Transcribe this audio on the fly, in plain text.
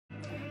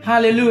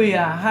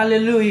Hallelujah.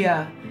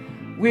 Hallelujah.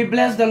 We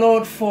bless the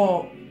Lord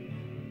for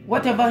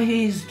whatever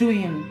He is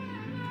doing.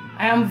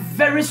 I am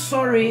very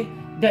sorry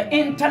the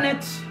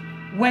internet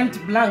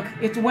went blank.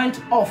 It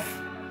went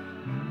off.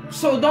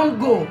 So don't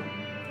go.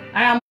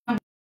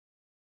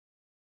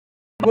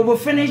 We will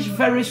finish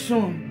very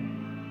soon.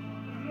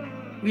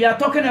 We are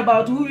talking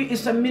about who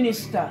is a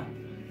minister.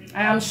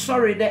 I am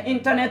sorry the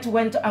internet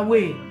went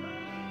away.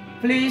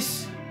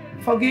 Please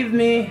forgive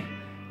me.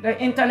 The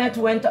internet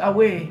went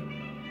away.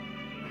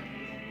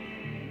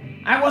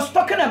 I was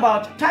talking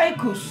about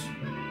tycoons,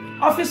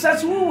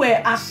 officers who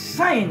were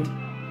assigned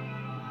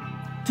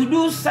to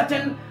do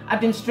certain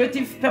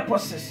administrative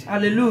purposes.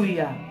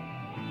 Hallelujah.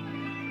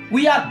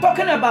 We are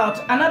talking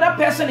about another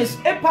person is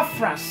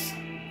Epaphras.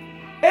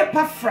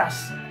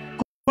 Epaphras.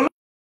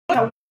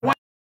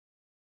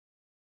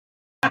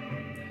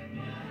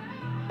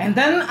 And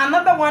then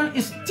another one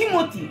is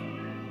Timothy.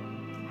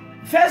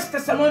 1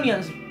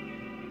 Thessalonians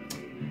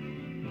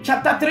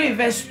chapter 3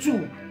 verse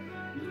 2.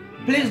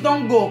 Please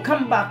don't go,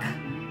 come back.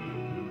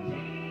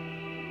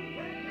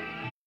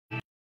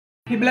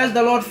 We bless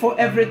the Lord for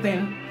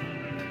everything.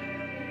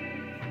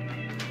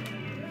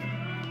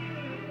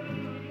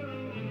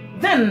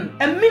 Then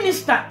a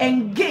minister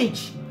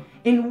engaged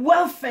in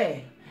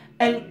welfare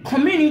and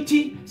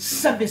community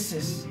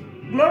services.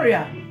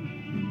 Gloria,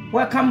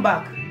 welcome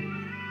back.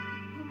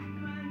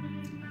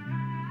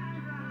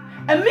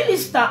 A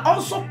minister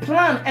also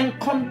plan and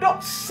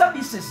conduct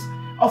services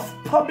of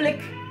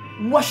public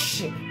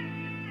worship.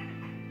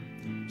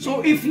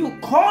 So if you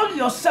call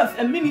yourself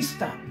a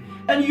minister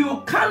and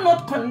you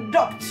cannot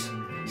conduct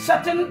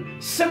certain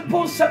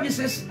simple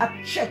services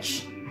at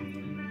church,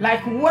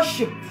 like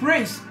worship,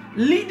 praise,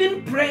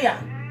 leading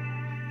prayer,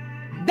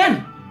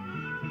 then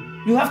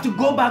you have to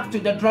go back to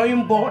the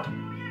drawing board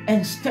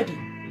and study.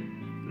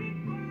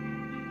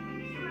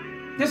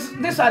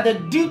 These are the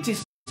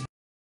duties.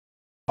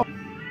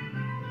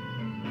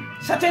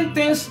 Certain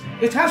things,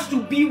 it has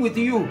to be with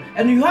you,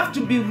 and you have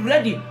to be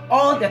ready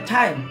all the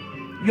time.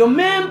 Your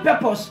main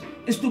purpose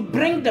is to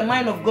bring the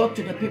mind of God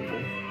to the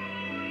people.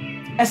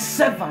 A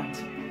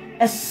servant.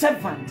 A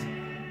servant.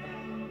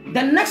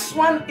 The next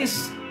one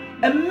is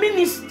a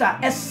minister,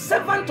 a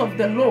servant of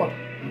the Lord.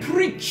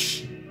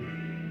 Preach.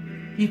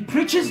 He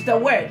preaches the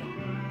word.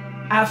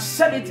 I've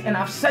said it and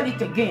I've said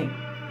it again.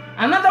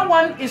 Another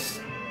one is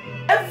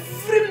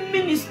every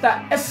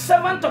minister, a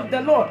servant of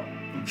the Lord,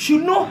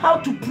 should know how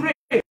to pray.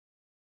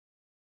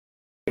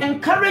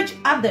 Encourage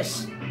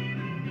others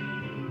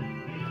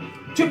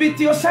to be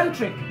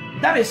theocentric,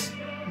 that is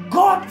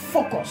God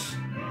focused.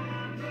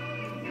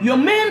 Your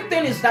main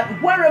thing is that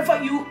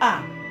wherever you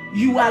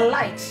are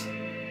light.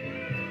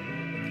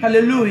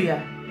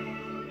 Hallelujah.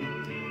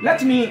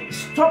 Let me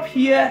stop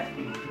here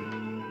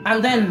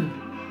and then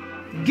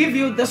give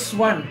you this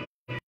one.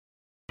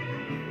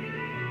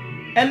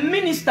 A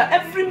minister,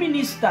 every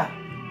minister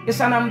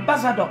is an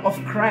ambassador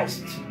of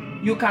Christ.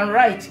 You can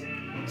write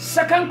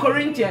 2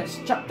 Corinthians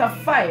chapter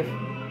 5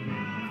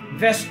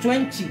 verse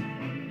 20.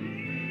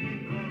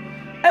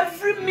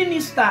 Every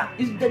minister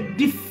is the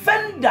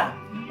defender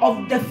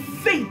of the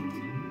faith.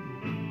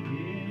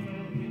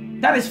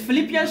 That is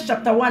Philippians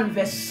chapter 1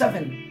 verse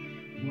 7.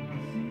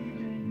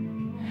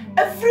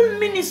 Every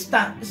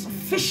minister is a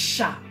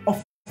fisher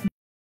of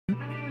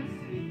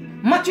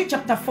Matthew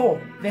chapter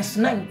 4 verse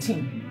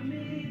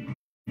 19.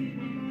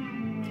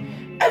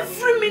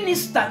 Every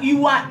minister,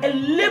 you are a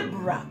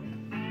laborer.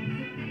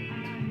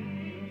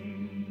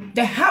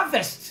 The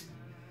harvest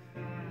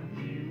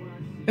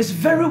is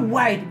very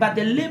wide, but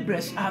the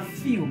laborers are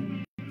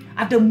few.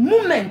 At the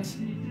moment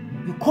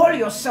you call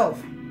yourself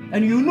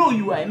and you know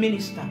you are a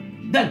minister,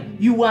 then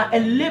you are a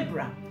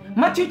laborer.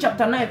 Matthew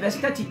chapter 9 verse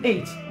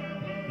 38.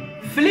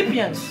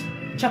 Philippians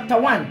chapter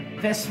 1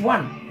 verse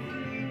 1.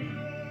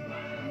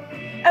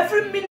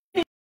 Every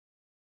minister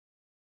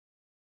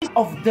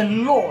of the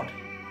Lord.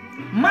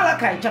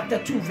 Malachi chapter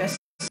 2 verse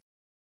 6.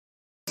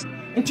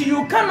 Until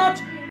you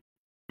cannot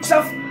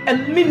yourself a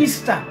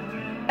minister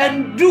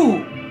and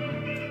do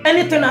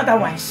anything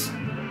otherwise.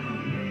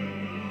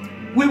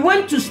 We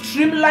want to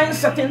streamline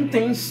certain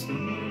things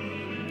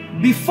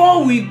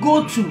before we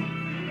go to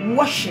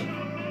worship.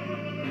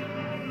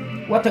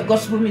 What a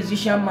gospel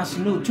musician must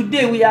know.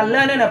 Today we are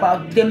learning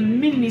about the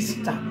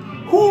minister.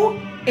 Who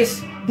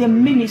is the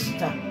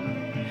minister?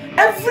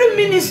 Every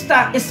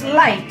minister is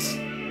light.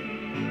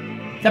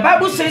 The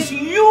Bible says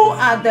you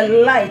are the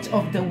light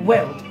of the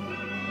world.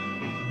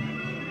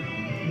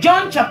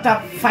 John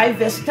chapter 5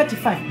 verse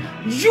 35.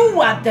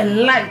 You are the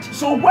light.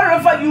 So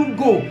wherever you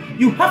go,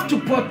 you have to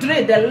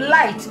portray the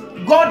light.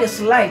 God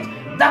is light.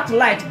 That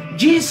light,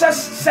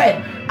 Jesus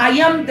said, I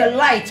am the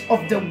light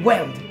of the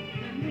world.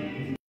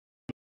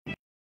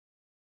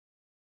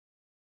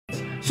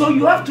 So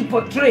you have to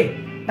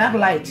portray that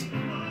light.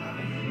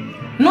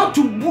 Not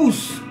to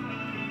boost.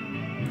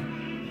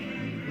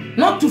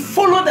 Not to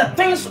follow the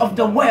things of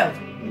the world.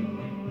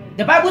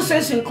 The Bible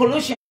says in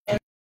Colossians,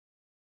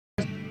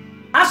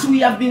 as we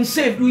have been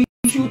saved, we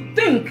should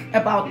think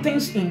about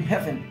things in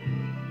heaven.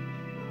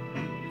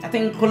 I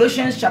think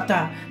Colossians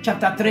chapter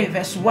 3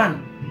 verse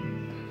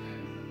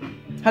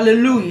 1.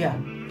 Hallelujah.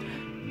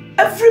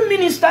 Every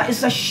minister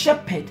is a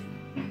shepherd.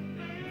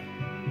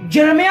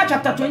 Jeremiah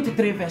chapter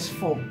 23 verse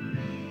 4.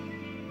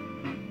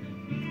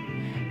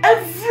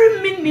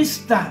 Every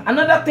minister,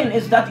 another thing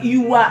is that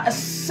you are a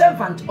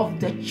servant of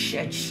the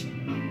church.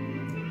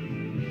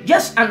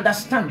 Just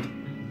understand,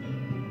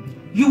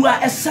 you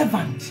are a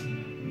servant.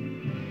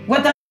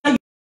 Whether you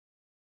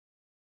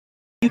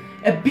are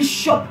a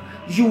bishop,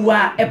 you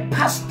are a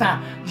pastor,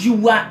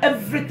 you are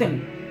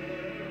everything.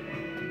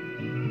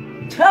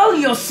 Tell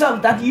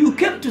yourself that you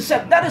came to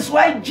serve. That is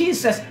why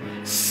Jesus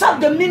sat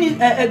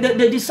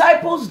the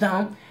disciples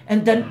down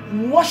and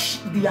then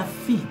washed their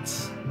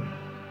feet.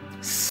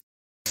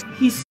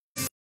 If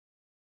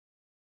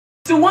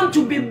you want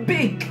to be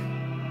big,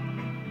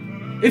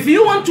 if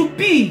you want to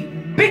be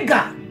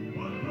bigger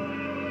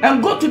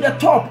and go to the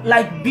top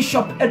like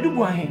Bishop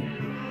Edubuahin,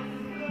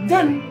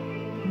 then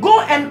go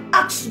and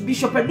ask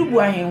Bishop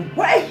Edubuahin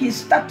where he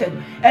started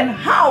and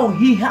how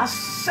he has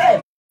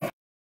served.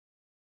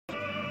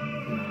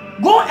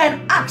 Go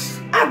and ask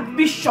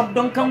Archbishop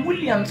Duncan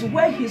Williams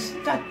where he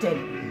started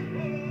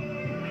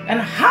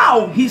and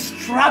how he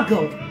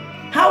struggled,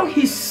 how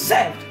he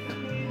served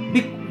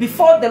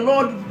before the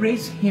Lord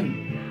raised him.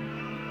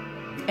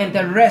 And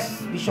the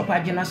rest, Bishop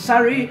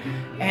Ajinasari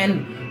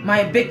and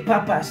my big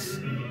papas.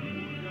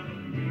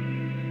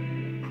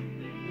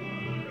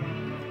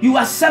 You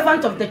are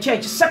servant of the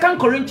church. 2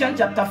 Corinthians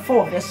chapter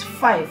 4 verse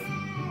 5.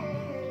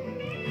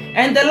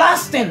 And the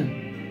last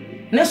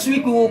thing, next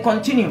week we will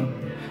continue.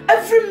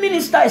 Every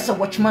minister is a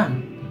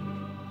watchman.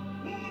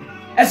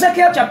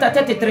 Ezekiel chapter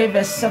 33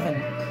 verse 7.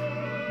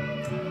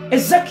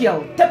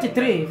 Ezekiel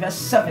 33 verse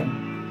 7.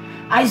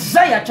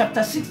 Isaiah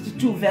chapter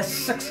 62 verse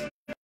 6.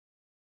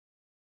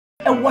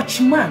 A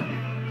watchman.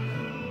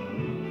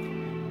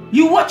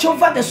 You watch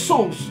over the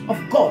souls of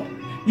God.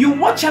 You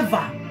watch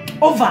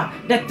over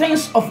the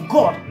things of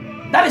God.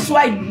 That is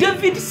why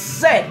David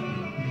said,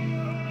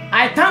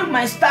 I thank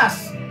my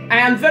stars. I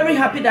am very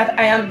happy that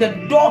I am the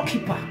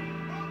doorkeeper.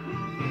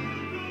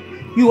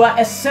 You are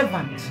a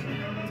servant.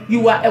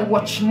 You are a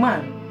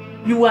watchman.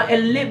 You are a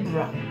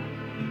laborer.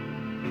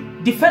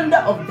 Defender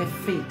of the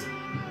faith.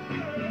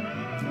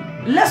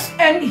 Let's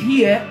end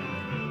here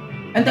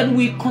and then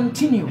we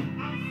continue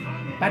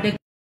by the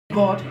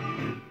God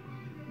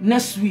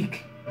next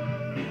week.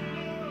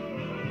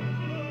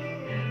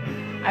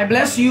 I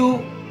bless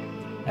you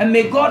and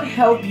may God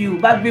help you.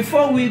 But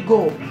before we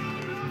go,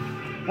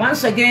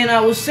 once again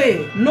I will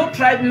say, no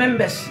tribe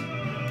members,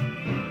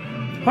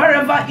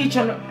 wherever each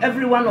and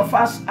every one of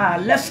us are,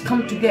 let's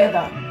come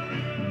together.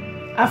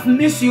 I've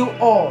missed you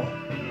all.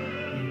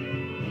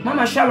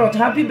 Mama Charlotte,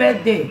 happy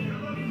birthday.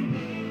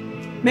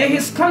 May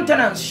his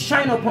countenance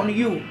shine upon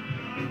you.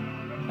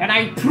 And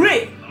I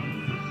pray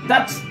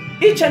that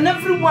each and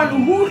every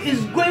one who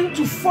is going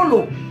to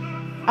follow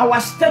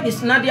our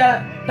studies,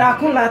 Nadia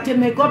Dakulate,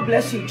 may God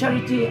bless you.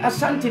 Charity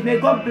Asante, may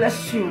God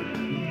bless you.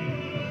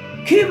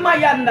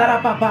 Kimaya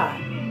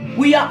Ndarababa.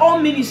 We are all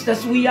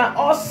ministers, we are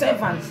all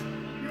servants.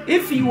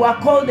 If you are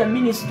called a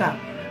minister,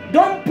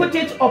 don't put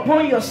it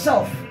upon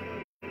yourself.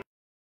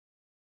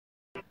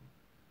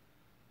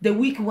 The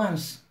weak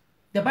ones.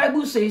 The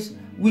Bible says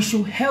we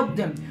should help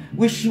them.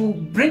 We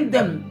should bring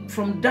them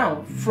from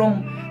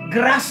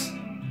grass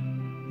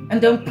and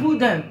then pull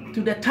them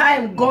to the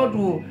time God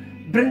will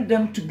bring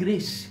them to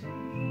grace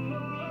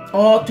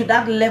or to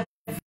that level.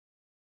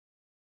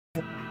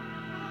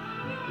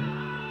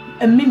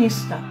 A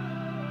minister.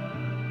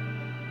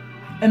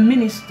 A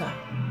minister.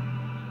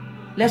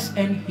 Let's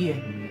end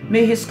here.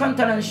 May his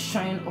countenance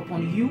shine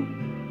upon you.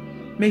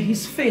 May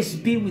his face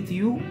be with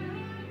you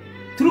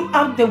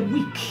throughout the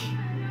week.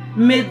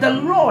 May the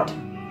Lord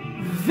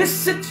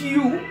visit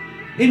you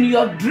in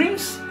your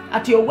dreams,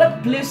 at your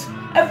workplace,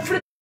 every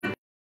day.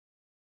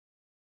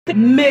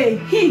 May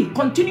he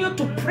continue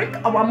to prick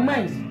our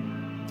minds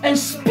and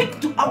speak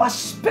to our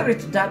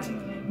spirit that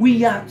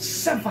we are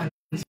servants.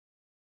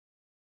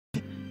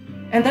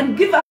 And then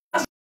give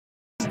us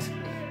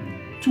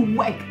to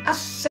work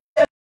as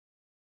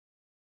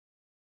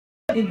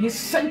in his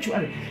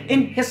sanctuary,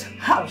 in his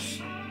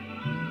house.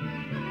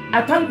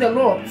 I thank the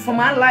Lord for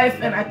my life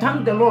and I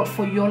thank the Lord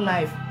for your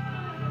life.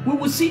 We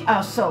will see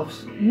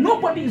ourselves.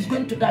 Nobody is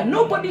going to die.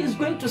 Nobody is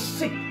going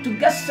to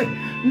get sick.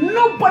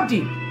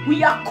 Nobody.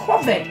 We are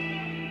covered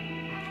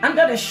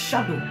under the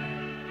shadow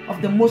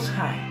of the Most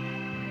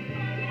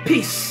High.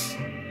 Peace.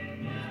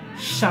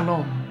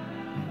 Shalom.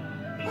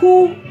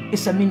 Who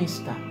is a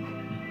minister?